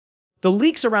The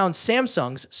leaks around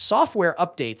Samsung's software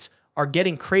updates are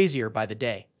getting crazier by the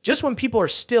day. Just when people are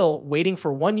still waiting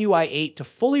for One UI 8 to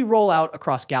fully roll out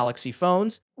across Galaxy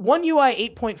phones, One UI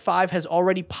 8.5 has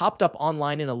already popped up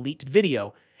online in a leaked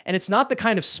video, and it's not the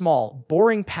kind of small,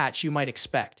 boring patch you might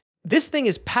expect. This thing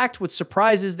is packed with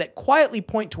surprises that quietly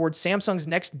point towards Samsung's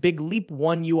next big leap,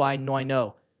 One UI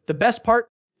 9.0. The best part?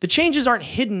 The changes aren't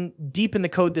hidden deep in the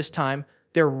code this time,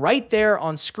 they're right there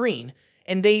on screen,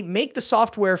 and they make the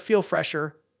software feel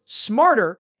fresher,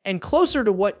 smarter, and closer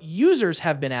to what users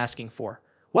have been asking for.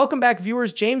 Welcome back,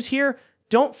 viewers. James here.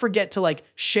 Don't forget to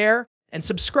share, and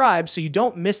subscribe so you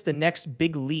don't miss the next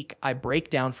big leak I break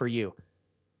down for you.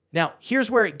 Now, here's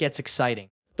where it gets exciting.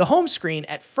 The home screen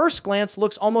at first glance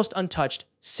looks almost untouched.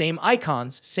 Same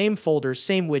icons, same folders,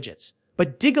 same widgets.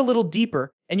 But dig a little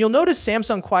deeper, and you'll notice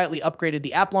Samsung quietly upgraded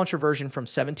the app launcher version from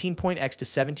 17.x to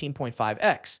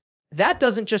 17.5x. That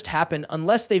doesn't just happen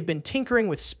unless they've been tinkering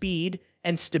with speed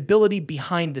and stability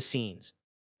behind the scenes.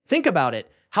 Think about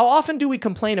it. How often do we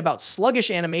complain about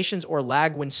sluggish animations or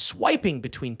lag when swiping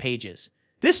between pages?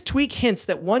 This tweak hints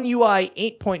that One UI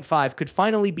 8.5 could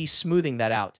finally be smoothing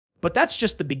that out. But that's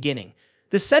just the beginning.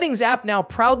 The Settings app now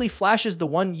proudly flashes the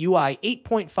One UI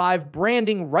 8.5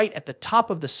 branding right at the top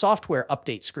of the software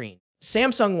update screen.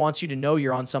 Samsung wants you to know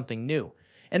you're on something new.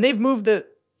 And they've moved the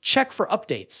Check for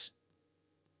Updates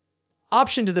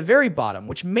option to the very bottom,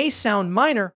 which may sound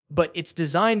minor, but it's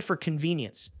designed for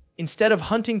convenience. Instead of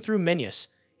hunting through menus,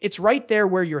 it's right there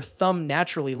where your thumb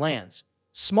naturally lands.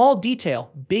 Small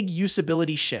detail, big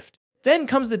usability shift. Then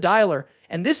comes the dialer,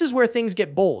 and this is where things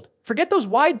get bold. Forget those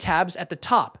wide tabs at the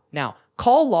top. Now,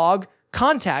 call log,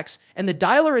 contacts, and the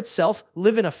dialer itself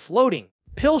live in a floating,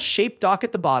 pill-shaped dock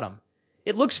at the bottom.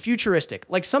 It looks futuristic,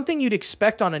 like something you'd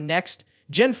expect on a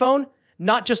next-gen phone,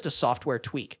 not just a software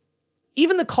tweak.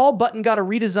 Even the call button got a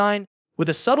redesign with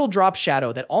a subtle drop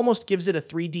shadow that almost gives it a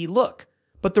 3D look.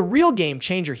 But the real game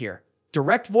changer here,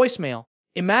 direct voicemail.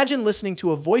 Imagine listening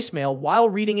to a voicemail while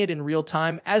reading it in real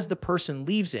time as the person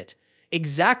leaves it.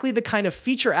 Exactly the kind of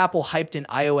feature Apple hyped in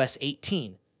iOS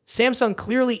 18. Samsung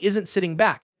clearly isn't sitting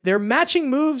back. They're matching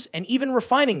moves and even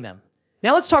refining them.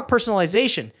 Now let's talk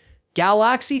personalization.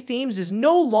 Galaxy Themes is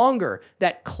no longer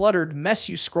that cluttered mess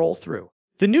you scroll through.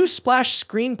 The new splash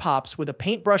screen pops with a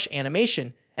paintbrush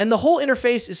animation, and the whole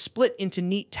interface is split into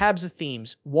neat tabs of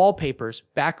themes, wallpapers,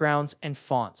 backgrounds, and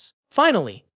fonts.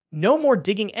 Finally, no more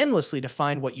digging endlessly to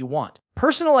find what you want.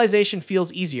 Personalization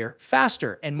feels easier,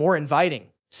 faster, and more inviting.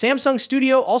 Samsung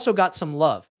Studio also got some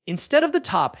love. Instead of the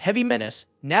top, heavy menace,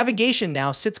 navigation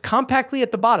now sits compactly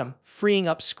at the bottom, freeing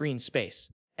up screen space.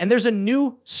 And there's a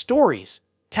new Stories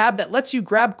tab that lets you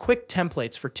grab quick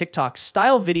templates for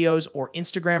TikTok-style videos or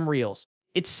Instagram Reels.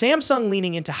 It's Samsung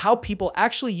leaning into how people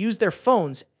actually use their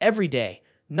phones every day.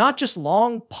 Not just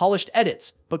long, polished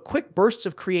edits, but quick bursts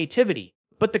of creativity.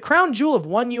 But the crown jewel of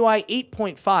One UI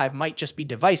 8.5 might just be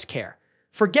device care.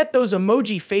 Forget those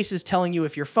emoji faces telling you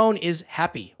if your phone is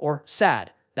happy or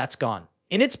sad. That's gone.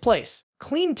 In its place,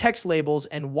 clean text labels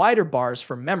and wider bars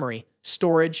for memory,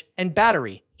 storage, and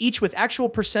battery, each with actual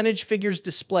percentage figures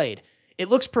displayed. It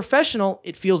looks professional,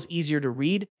 it feels easier to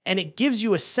read, and it gives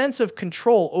you a sense of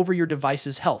control over your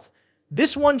device's health.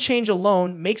 This one change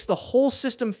alone makes the whole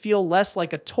system feel less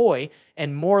like a toy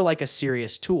and more like a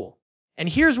serious tool. And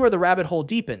here's where the rabbit hole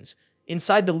deepens.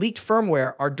 Inside the leaked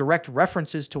firmware are direct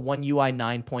references to One UI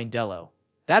 9.0.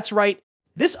 That's right,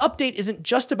 this update isn't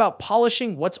just about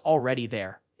polishing what's already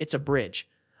there. It's a bridge,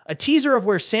 a teaser of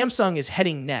where Samsung is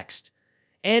heading next.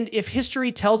 And if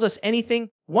history tells us anything,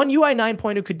 One UI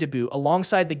 9.0 could debut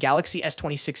alongside the Galaxy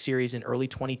S26 series in early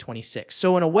 2026.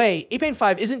 So in a way,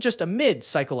 8.5 isn't just a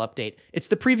mid-cycle update, it's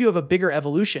the preview of a bigger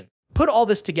evolution. Put all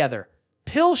this together.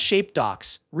 Pill-shaped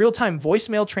docks, real-time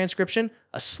voicemail transcription,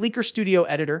 a sleeker studio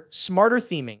editor, smarter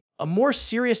theming, a more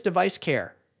serious device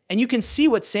care. And you can see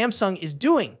what Samsung is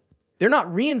doing. They're not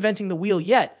reinventing the wheel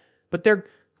yet, but they're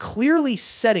clearly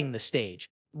setting the stage.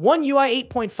 One UI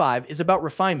 8.5 is about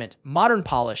refinement, modern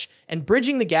polish, and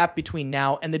bridging the gap between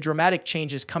now and the dramatic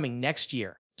changes coming next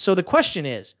year. So the question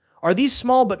is, are these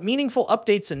small but meaningful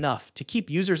updates enough to keep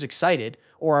users excited,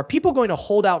 or are people going to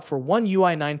hold out for One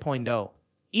UI 9.0?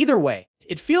 Either way,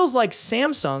 it feels like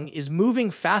Samsung is moving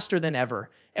faster than ever,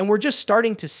 and we're just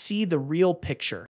starting to see the real picture.